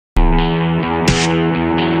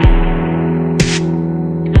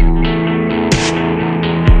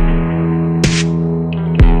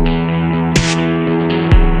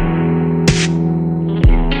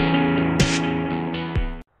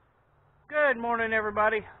morning,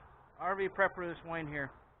 everybody. RV Prepper, this Wayne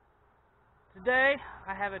here. Today,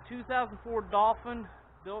 I have a 2004 Dolphin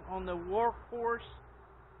built on the Workhorse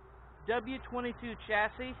W22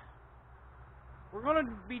 chassis. We're going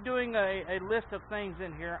to be doing a list of things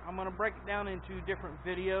in here. I'm going to break it down into different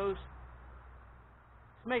videos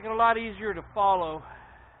to make it a lot easier to follow.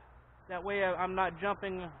 That way, I'm not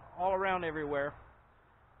jumping all around everywhere.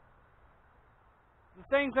 The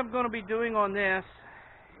things I'm going to be doing on this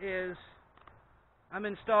is I'm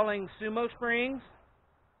installing sumo springs,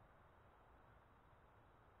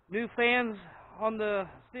 new fans on the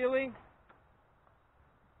ceiling,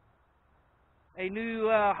 a new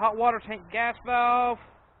hot water tank gas valve,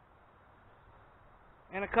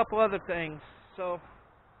 and a couple other things. So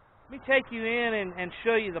let me take you in and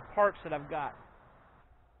show you the parts that I've got.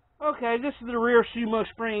 Okay, this is the rear sumo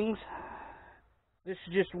springs. This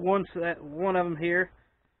is just one of them here.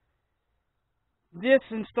 This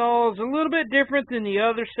installs a little bit different than the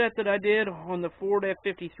other set that I did on the Ford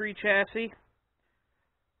F53 chassis,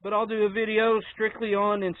 but I'll do a video strictly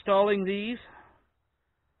on installing these.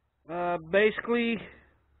 Basically,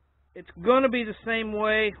 it's going to be the same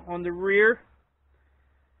way on the rear.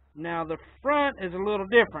 Now the front is a little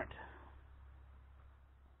different.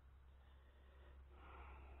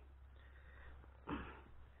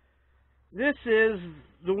 This is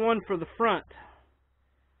the one for the front.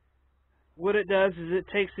 What it does is it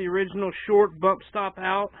takes the original short bump stop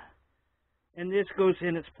out, and this goes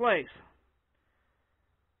in its place.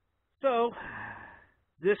 So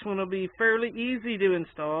this one will be fairly easy to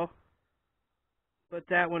install, but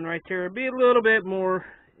that one right there will be a little bit more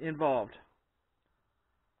involved.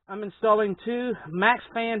 I'm installing two Max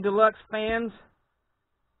Fan Deluxe fans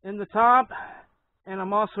in the top, and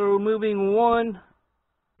I'm also removing one.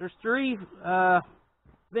 There's three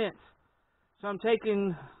vents, so I'm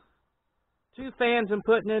taking two fans and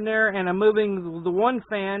putting in there, and I'm moving the one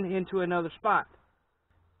fan into another spot.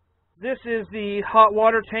 This is the hot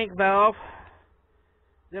water tank valve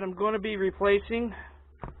that I'm going to be replacing.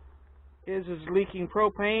 It is leaking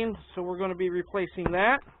propane, so we're going to be replacing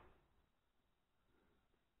that.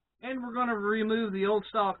 And we're going to remove the old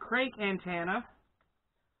style crank antenna.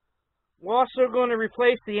 We're also going to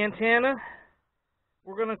replace the antenna.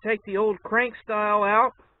 We're going to take the old crank style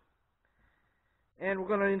out, and we're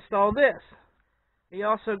going to install this. We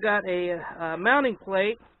also got a mounting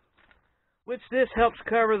plate, which this helps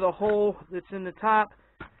cover the hole that's in the top,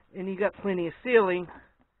 and you got plenty of sealing,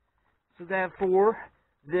 so therefore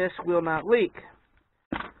this will not leak.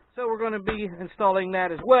 So we're going to be installing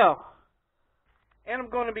that as well. And I'm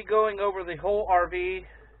going to be going over the whole RV,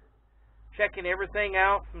 checking everything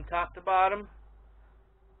out from top to bottom.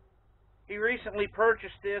 He recently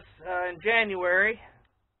purchased this in January,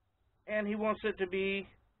 and he wants it to be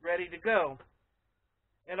ready to go.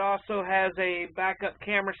 It also has a backup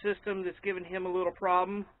camera system that's given him a little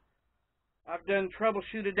problem. I've done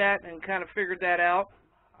troubleshooted that and kind of figured that out.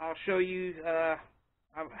 I'll show you how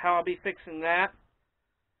I'll be fixing that.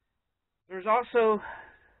 There's also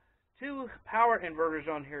two power inverters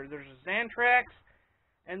on here. There's a Xantrax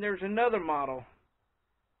and there's another model.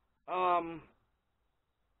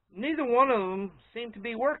 Neither one of them seem to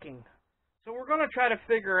be working. So we're going to try to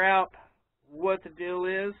figure out what the deal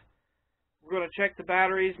is. We're going to check the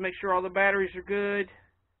batteries, make sure all the batteries are good,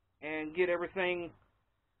 and get everything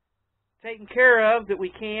taken care of that we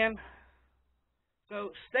can. So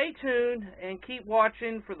stay tuned and keep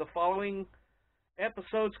watching for the following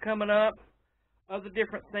episodes coming up of the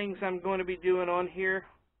different things I'm going to be doing on here.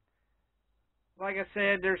 Like I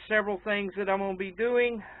said, there's several things that I'm going to be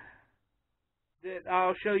doing that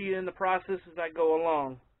I'll show you in the process as I go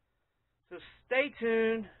along. So stay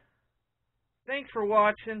tuned. Thanks for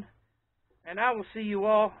watching, and I will see you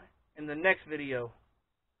all in the next video.